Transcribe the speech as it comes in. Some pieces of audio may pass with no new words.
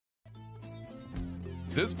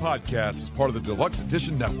This podcast is part of the Deluxe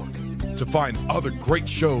Edition Network. To find other great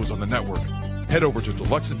shows on the network, head over to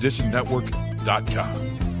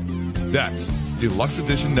deluxeeditionnetwork.com. That's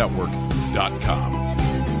deluxeeditionnetwork.com.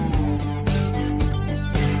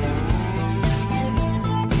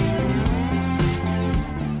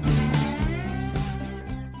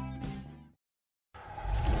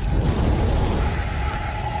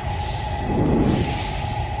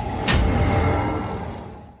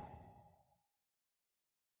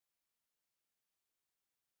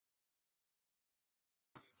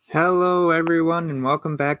 Hello, everyone, and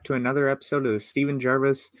welcome back to another episode of the Steven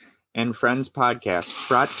Jarvis and Friends podcast,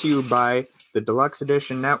 brought to you by the Deluxe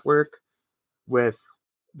Edition Network with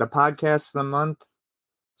the Podcast of the Month,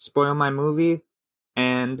 Spoil My Movie,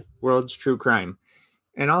 and World's True Crime.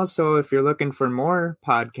 And also, if you're looking for more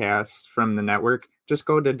podcasts from the network, just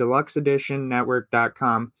go to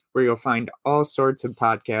deluxeeditionnetwork.com, where you'll find all sorts of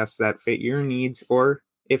podcasts that fit your needs, or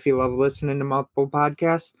if you love listening to multiple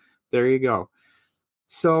podcasts, there you go.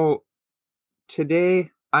 So,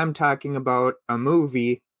 today I'm talking about a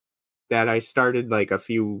movie that I started like a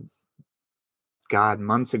few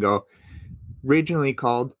months ago, originally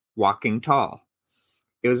called Walking Tall.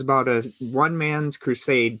 It was about a one man's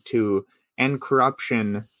crusade to end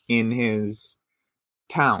corruption in his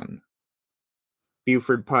town.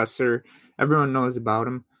 Buford Pusser, everyone knows about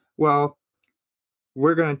him. Well,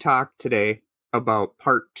 we're going to talk today about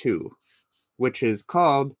Part 2, which is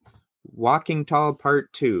called Walking Tall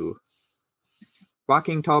Part 2.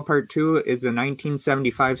 Walking Tall Part 2 is a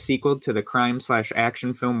 1975 sequel to the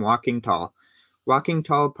crime/action film Walking Tall. Walking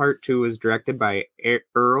Tall Part 2 was directed by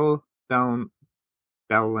Earl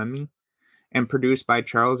Bellamy and produced by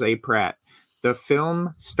Charles A. Pratt. The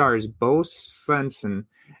film stars Bo Svenson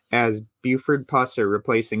as Buford Pusser,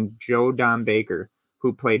 replacing Joe Don Baker,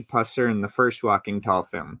 who played Pusser in the first Walking Tall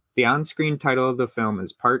film. The on-screen title of the film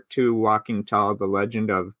is Part 2 Walking Tall, The Legend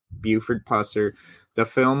of Buford Pusser. The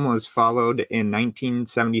film was followed in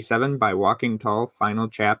 1977 by Walking Tall, Final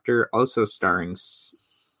Chapter, also starring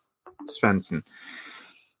Svensson.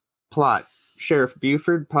 Plot: Sheriff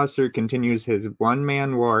Buford Pusser continues his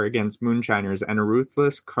one-man war against moonshiners and a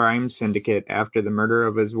ruthless crime syndicate after the murder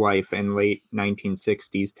of his wife in late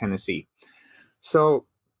 1960s Tennessee. So,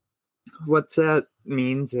 what that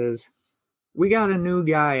means is we got a new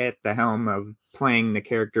guy at the helm of playing the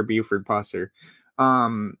character Buford Pusser.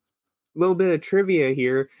 Little bit of trivia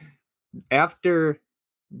here. After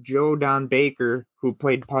Joe Don Baker, who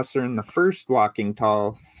played Pusser in the first Walking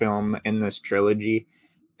Tall film in this trilogy,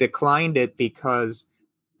 declined it because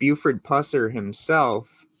Buford Pusser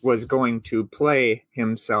himself was going to play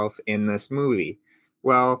himself in this movie.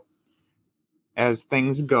 Well, as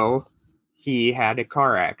things go, he had a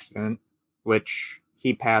car accident, which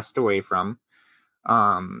he passed away from.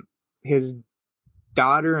 His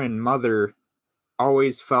daughter and mother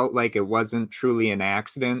always felt like it wasn't truly an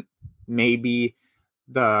accident. Maybe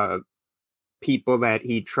the people that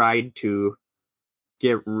he tried to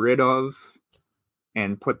get rid of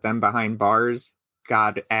and put them behind bars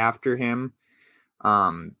got after him.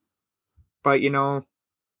 But you know,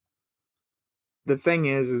 the thing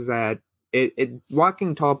is that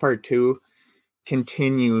Walking Tall Part 2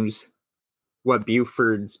 continues what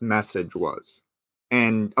Buford's message was.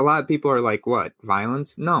 And a lot of people are like, what,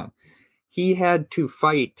 violence? No. He had to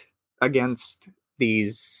fight against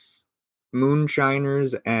these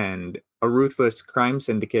moonshiners and a ruthless crime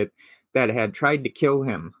syndicate that had tried to kill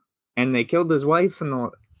him. And they killed his wife in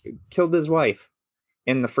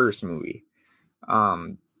the first movie.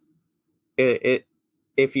 If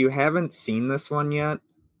you haven't seen this one yet,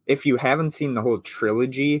 if you haven't seen the whole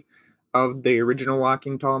trilogy of the original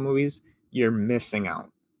Walking Tall movies, you're missing out.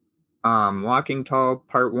 Walking Tall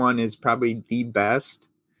Part 1 is probably the best.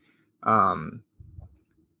 And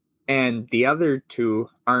the other two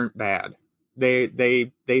aren't bad.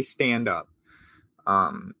 They stand up.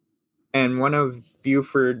 And one of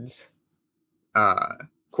Buford's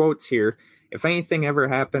quotes here: "If anything ever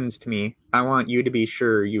happens to me, I want you to be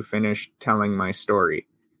sure you finish telling my story."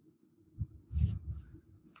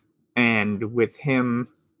 And with him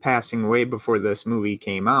passing away before this movie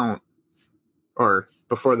came out, or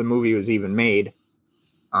before the movie was even made,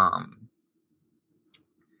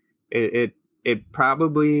 it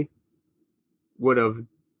probably would have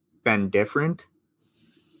been different.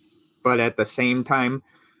 But at the same time,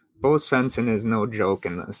 Bo Svenson is no joke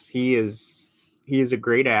in this. He is a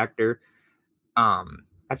great actor. I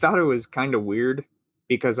thought it was kind of weird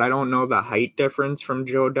because I don't know the height difference from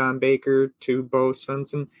Joe Don Baker to Bo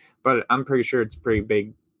Svenson, but I'm pretty sure it's pretty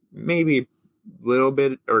big. Maybe a little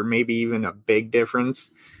bit, or maybe even a big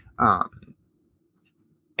difference.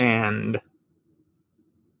 And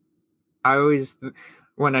I always,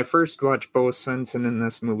 when I first watched Bo Svenson in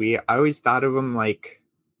this movie, I always thought of him like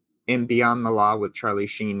in Beyond the Law with Charlie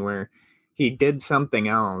Sheen, where he did something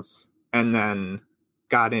else and then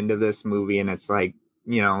got into this movie, and it's like,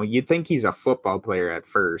 you'd think he's a football player at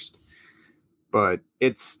first, but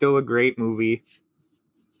it's still a great movie.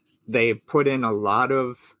 They put in a lot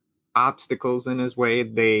of obstacles in his way.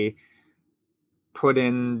 They put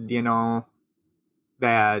in,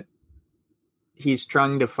 that he's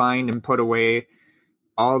trying to find and put away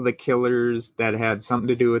all the killers that had something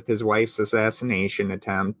to do with his wife's assassination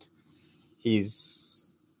attempt.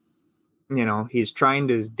 He's trying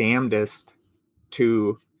his damnedest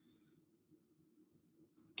to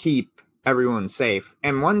keep everyone safe.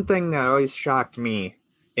 And one thing that always shocked me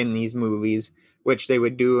in these movies, which they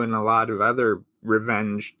would do in a lot of other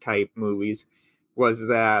revenge type movies, was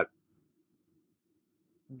that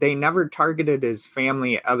they never targeted his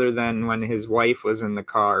family other than when his wife was in the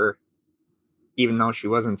car, even though she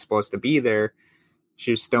wasn't supposed to be there.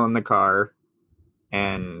 She was still in the car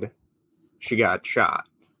and she got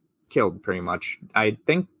killed pretty much. I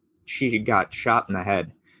think she got shot in the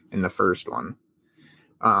head in the first one.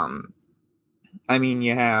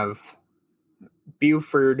 You have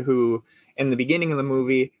Buford, who in the beginning of the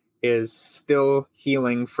movie is still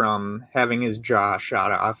healing from having his jaw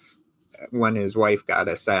shot off when his wife got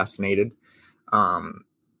assassinated.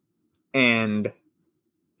 And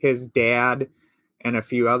his dad and a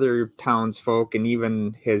few other townsfolk and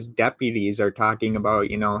even his deputies are talking about,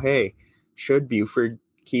 hey, should Buford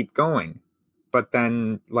keep going? But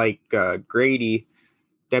then,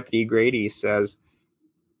 Deputy Grady says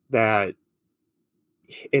that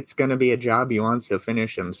it's going to be a job he wants to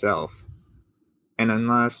finish himself. And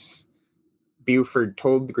unless Buford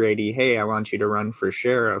told Grady, hey, I want you to run for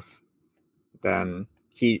sheriff, then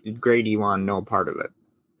Grady wanted no part of it.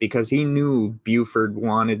 Because he knew Buford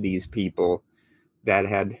wanted these people that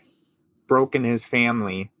had broken his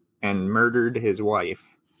family and murdered his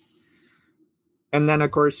wife. And then,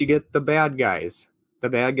 of course, you get the bad guys. The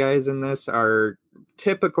bad guys in this are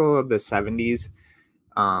typical of the 70s.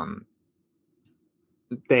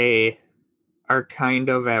 They are kind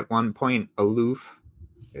of at one point aloof,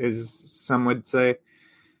 as some would say.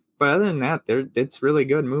 But other than that, it's really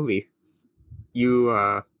good movie.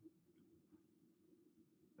 The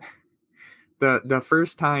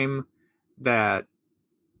first time that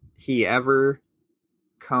he ever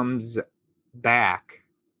comes back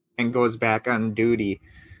and goes back on duty,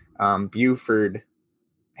 Buford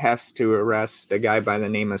has to arrest a guy by the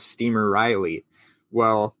name of Steamer Riley.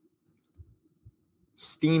 Well,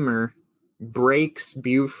 Steamer breaks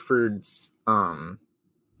Buford's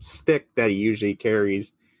stick that he usually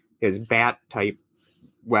carries, his bat type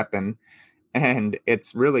weapon, and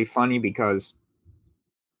it's really funny because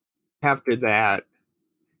after that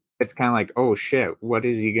it's kind of like, oh shit, what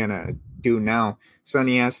is he gonna do now? So then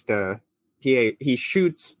he has to he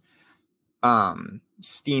shoots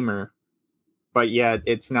Steamer, but yet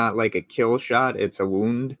it's not like a kill shot, it's a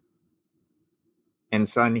wound. And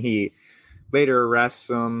son, he later arrests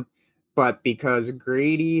him, but because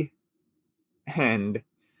Grady and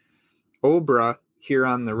Obra hear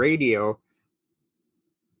on the radio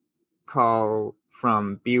call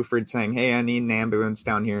from Buford saying, hey, I need an ambulance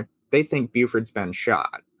down here, they think Buford's been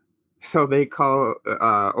shot. So they call,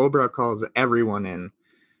 Obra calls everyone in,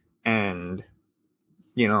 and,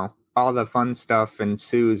 all the fun stuff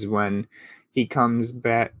ensues when he comes,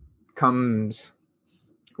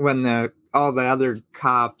 when all the other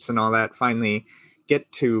cops and all that finally get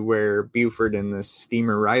to where Buford and the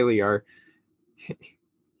Steamer Riley are.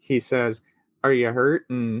 He says, are you hurt?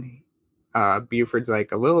 And Buford's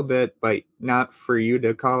like, a little bit, but not for you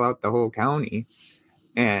to call out the whole county.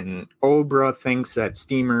 And Obra thinks that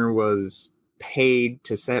Steamer was paid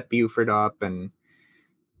to set Buford up, and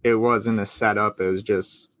it wasn't a setup. It was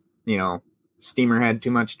just, Steamer had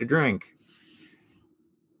too much to drink.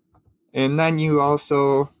 And then you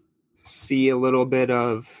also see a little bit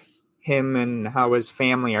of him and how his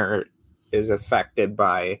family is affected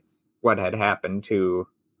by what had happened to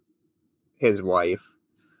his wife.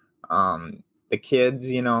 The kids,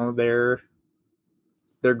 they're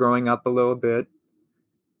growing up a little bit,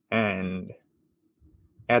 and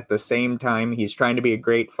at the same time, he's trying to be a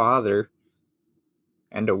great father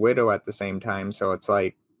and a widow at the same time. So it's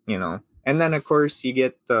like, and then of course you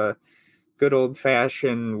get the good old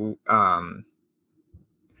fashioned, I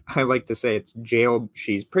like to say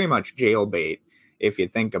she's pretty much jailbait if you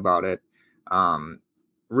think about it.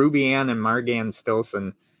 Ruby Ann and Margan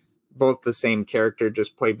Stilson, both the same character,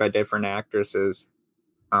 just played by different actresses.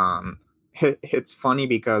 It's funny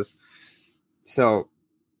because, so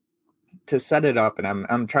to set it up, and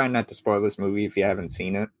I'm trying not to spoil this movie if you haven't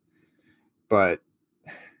seen it, but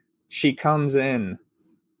she comes in.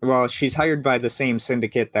 Well, she's hired by the same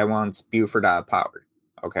syndicate that wants Buford out of power.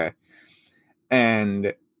 Okay.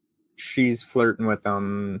 And she's flirting with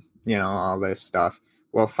him, all this stuff.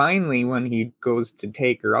 Well, finally, when he goes to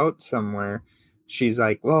take her out somewhere, she's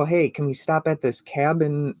like, well, hey, can we stop at this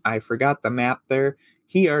cabin? I forgot the map there.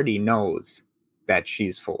 He already knows that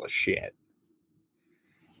she's full of shit.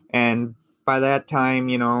 And by that time,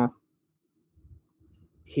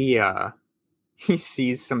 he he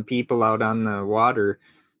sees some people out on the water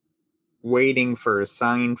waiting for a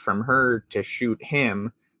sign from her to shoot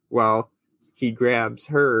him. Well, he grabs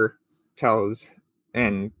her,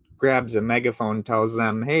 grabs a megaphone, tells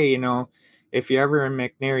them, hey, if you're ever in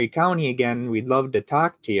McNairy County again, we'd love to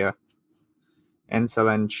talk to you. And so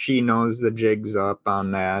then she knows the jig's up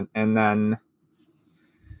on that. And then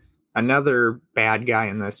another bad guy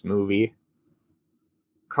in this movie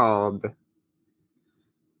called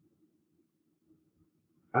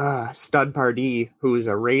Stud Pardee, who's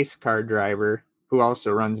a race car driver who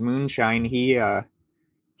also runs moonshine. He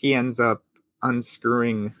ends up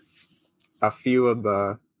unscrewing a few of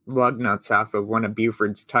the lug nuts off of one of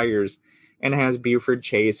Buford's tires and has Buford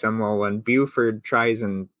chase him. Well, when Buford tries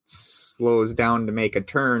and slows down to make a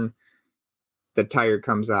turn, the tire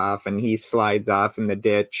comes off and he slides off in the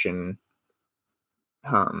ditch. And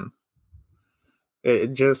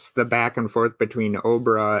just the back and forth between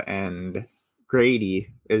Obra and Grady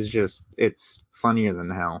is it's funnier than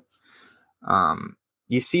hell.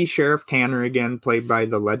 You see Sheriff Tanner again, played by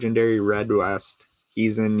the legendary Red West.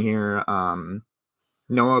 He's in here.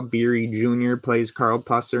 Noah Beery Jr. plays Carl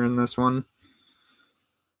Pusser in this one.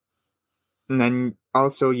 And then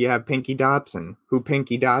also you have Pinky Dobson,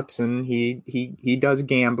 he does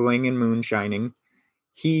gambling and moonshining.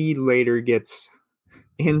 He later gets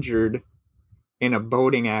injured in a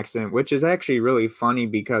boating accident, which is actually really funny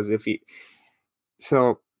because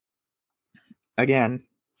again,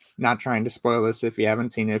 not trying to spoil this if you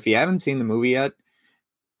haven't seen it. If you haven't seen the movie yet,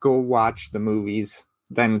 go watch the movies,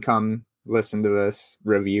 then come listen to this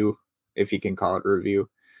review, if you can call it a review.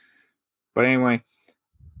 But anyway,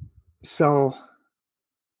 so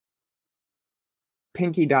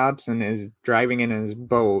Pinky Dobson is driving in his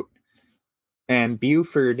boat, and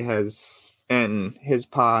Buford and his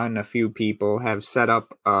pa and a few people have set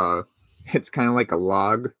up it's kind of like a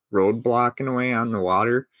log roadblock in a way on the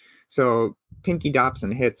water. So Pinky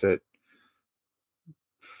Dobson hits it,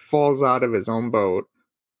 falls out of his own boat,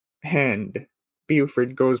 and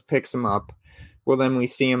Buford picks him up. Well, then we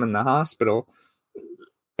see him in the hospital,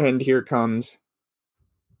 and here comes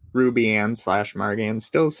Ruby Ann / Margan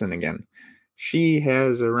Stilson again. She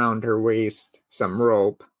has around her waist some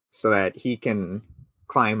rope so that he can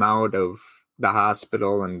climb out of the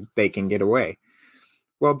hospital and they can get away.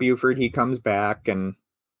 Well, Buford, he comes back, and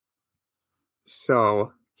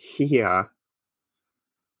so he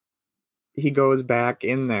goes back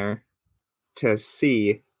in there to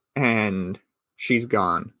see, and she's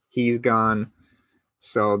gone. He's gone.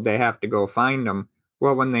 So they have to go find him.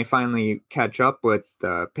 Well, when they finally catch up with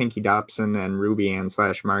Pinky Dobson and Ruby Ann /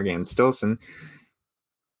 Margan Stilson,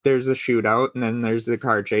 there's a shootout, and then there's the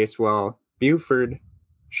car chase. Well, Buford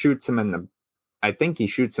shoots him I think he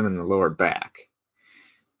shoots him in the lower back.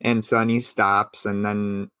 And Sonny stops, and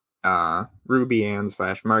then Ruby Ann /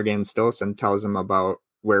 Margan Stilson tells him about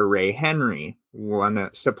where Ray Henry,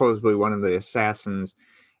 supposedly one of the assassins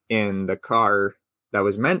in the car that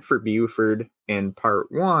was meant for Buford in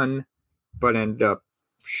Part 1, but ended up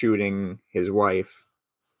shooting his wife.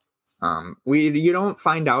 You don't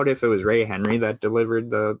find out if it was Ray Henry that delivered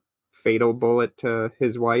the fatal bullet to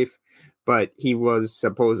his wife, but he was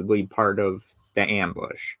supposedly part of the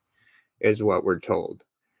ambush, is what we're told.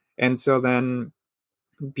 And so then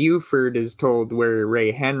Buford is told where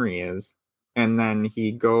Ray Henry is, and then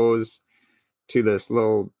he goes to this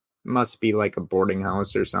little, must be like a boarding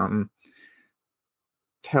house or something,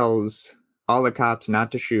 tells all the cops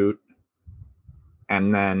not to shoot,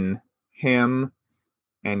 and then him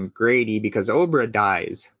and Grady, because Obra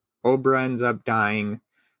dies. Obra ends up dying.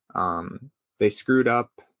 They screwed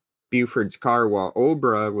up Buford's car while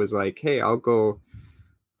Obra was like, hey, I'll go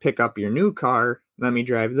pick up your new car. Let me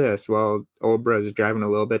drive this. Well, Obra is driving a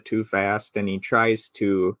little bit too fast, and he tries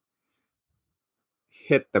to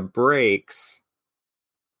hit the brakes,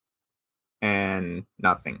 and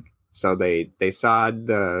nothing. So they sawed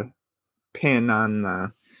the pin on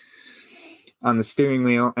the steering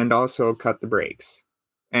wheel and also cut the brakes.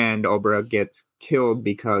 And Obra gets killed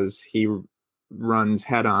because he runs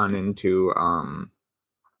head on into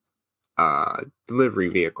a delivery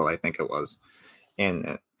vehicle, I think it was.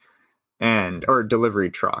 And or delivery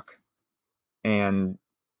truck. And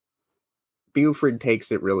Buford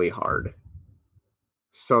takes it really hard.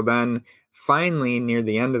 So then finally near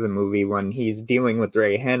the end of the movie, when he's dealing with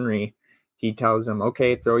Ray Henry, he tells him,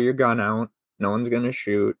 okay, throw your gun out. No one's going to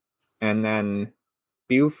shoot. And then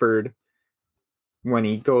Buford, when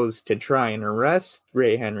he goes to try and arrest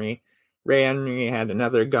Ray Henry had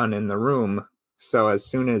another gun in the room. So as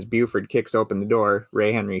soon as Buford kicks open the door,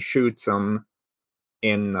 Ray Henry shoots him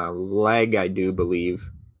in the leg, I do believe,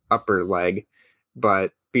 upper leg.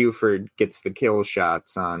 But Buford gets the kill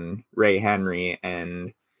shots on Ray Henry,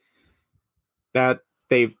 and that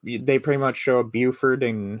they pretty much show Buford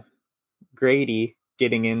and Grady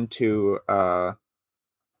getting into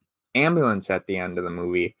ambulance at the end of the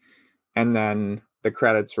movie, and then the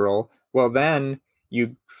credits roll. Well, then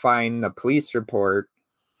you find the police report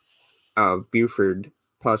of Buford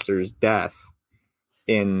Pusser's death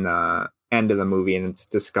in the end of the movie, and it's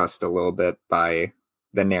discussed a little bit by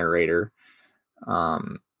the narrator.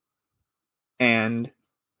 And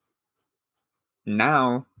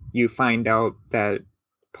now you find out that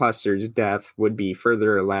Pusser's death would be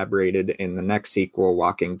further elaborated in the next sequel,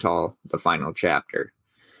 Walking Tall, the final chapter.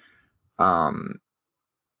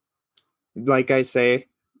 Like I say,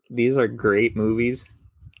 these are great movies.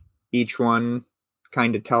 Each one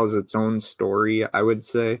kind of tells its own story, I would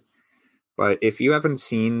say. But if you haven't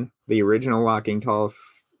seen the original Walking Tall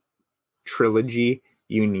trilogy,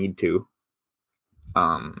 you need to.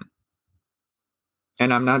 And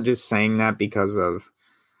I'm not just saying that because of,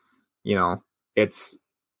 it's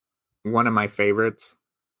one of my favorites.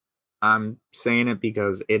 I'm saying it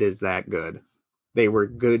because it is that good. They were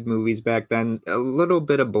good movies back then. A little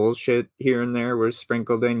bit of bullshit here and there was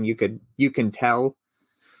sprinkled in. You can tell.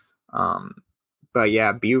 But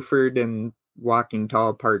yeah, Buford and Walking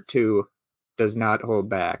Tall Part 2 does not hold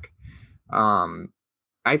back.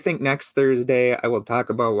 I think next Thursday I will talk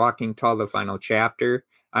about Walking Tall, the final chapter.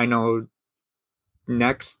 I know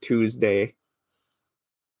next Tuesday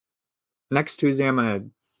I'm going to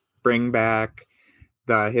bring back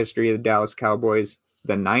the history of the Dallas Cowboys,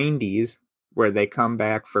 the 90s, where they come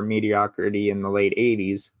back from mediocrity in the late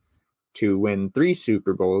 80s to win 3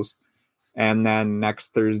 Super Bowls. And then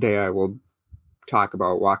next Thursday, I will talk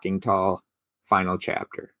about Walking Tall, final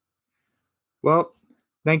chapter. Well,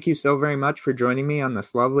 thank you so very much for joining me on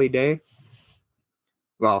this lovely day.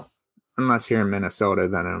 Well, unless you're in Minnesota,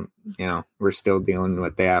 then, we're still dealing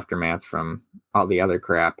with the aftermath from all the other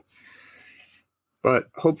crap. But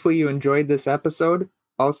hopefully you enjoyed this episode.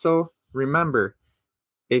 Also, remember,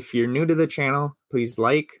 if you're new to the channel, please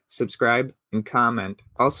like, subscribe, and comment.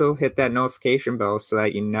 Also, hit that notification bell so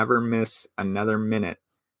that you never miss another minute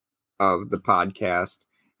of the podcast.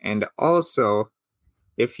 And also,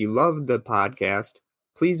 if you love the podcast,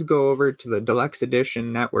 please go over to the Deluxe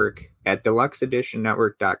Edition Network at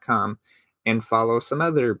deluxeeditionnetwork.com and follow some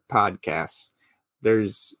other podcasts.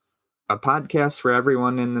 There's a podcast for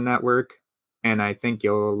everyone in the network, and I think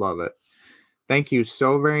you'll love it. Thank you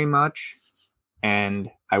so very much,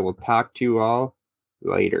 and I will talk to you all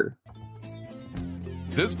later.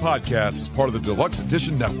 This podcast is part of the Deluxe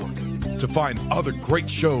Edition Network. To find other great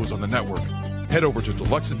shows on the network, head over to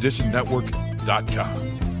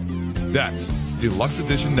deluxeeditionnetwork.com. That's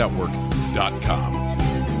deluxeeditionnetwork.com.